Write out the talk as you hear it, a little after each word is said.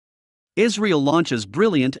Israel launches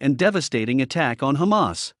brilliant and devastating attack on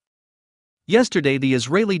Hamas. Yesterday, the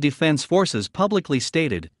Israeli Defense Forces publicly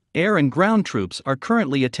stated, air and ground troops are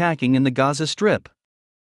currently attacking in the Gaza Strip.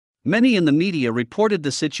 Many in the media reported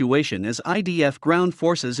the situation as IDF ground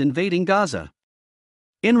forces invading Gaza.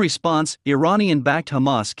 In response, Iranian-backed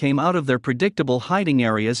Hamas came out of their predictable hiding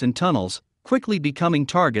areas and tunnels, quickly becoming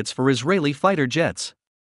targets for Israeli fighter jets.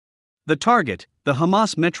 The target, the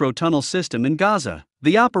Hamas metro tunnel system in Gaza.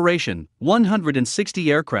 The operation,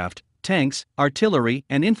 160 aircraft, tanks, artillery,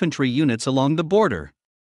 and infantry units along the border.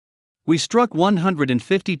 We struck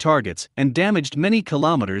 150 targets and damaged many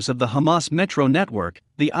kilometers of the Hamas metro network,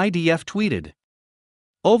 the IDF tweeted.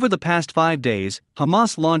 Over the past 5 days,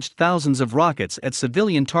 Hamas launched thousands of rockets at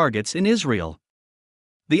civilian targets in Israel.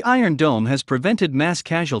 The Iron Dome has prevented mass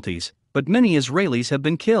casualties, but many Israelis have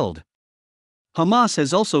been killed. Hamas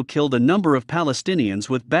has also killed a number of Palestinians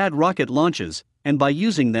with bad rocket launches, and by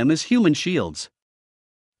using them as human shields.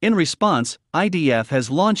 In response, IDF has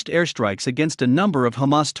launched airstrikes against a number of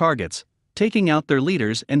Hamas targets, taking out their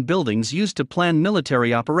leaders and buildings used to plan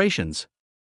military operations.